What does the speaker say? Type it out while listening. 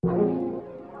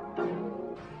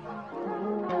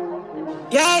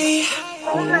Jaye,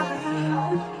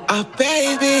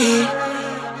 baby.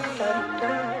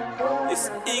 It's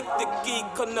Ink the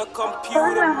Geek on the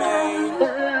computer, man.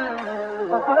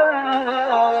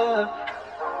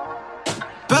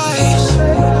 Boys,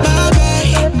 my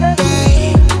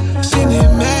baby, she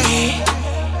need me.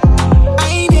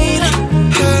 I need her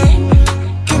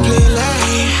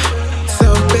completely. So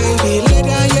baby, lay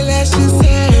down your lashes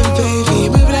and baby,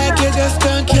 move like you just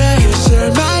don't care. You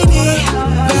sure might need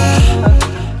me,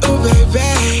 oh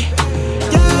baby.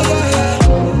 Yeah.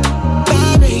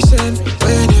 Vibrations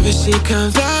whenever she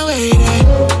comes our way.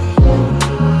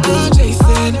 I'm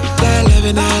chasing that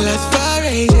loving all that's for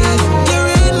ages. Your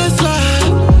endless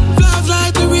love flows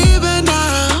like the river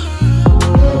now.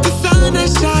 The sun that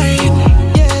shine,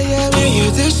 yeah, when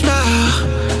you do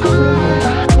smile.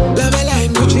 Love a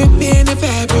language, dripping in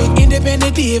fabric.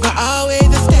 Independent diva, always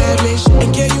established.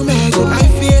 And can you imagine? I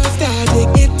feel ecstatic.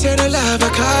 Eternal love, I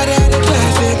call that a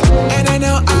classic. And I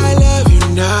know I love you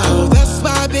now. That's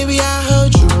why, baby, I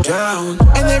hold you down.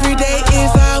 And every day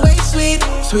is always sweet,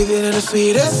 sweeter than the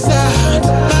sweetest sound.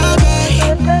 My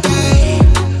baby,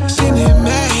 she need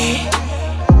me.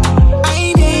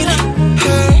 I need her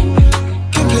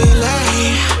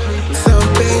completely. So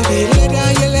baby, lay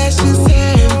down your lashes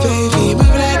and baby,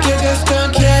 move like you just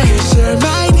don't care. You sure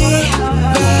might need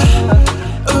me,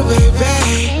 oh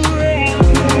baby.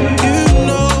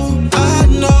 I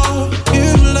know, you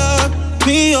love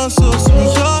me. I'm so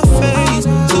sweet, your face,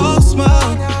 so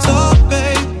smile, so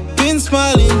babe. Been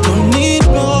smiling, don't need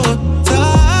more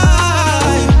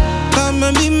time. Come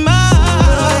and be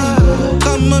mine,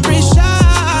 come and be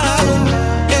shine.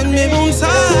 Get me on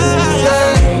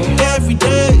time. Every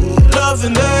day,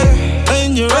 loving day,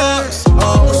 in your eyes,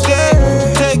 all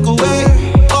scared. Take away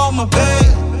all my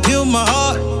pain, heal my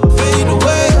heart, fade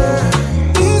away.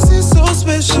 This is so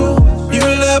special. You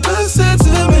represent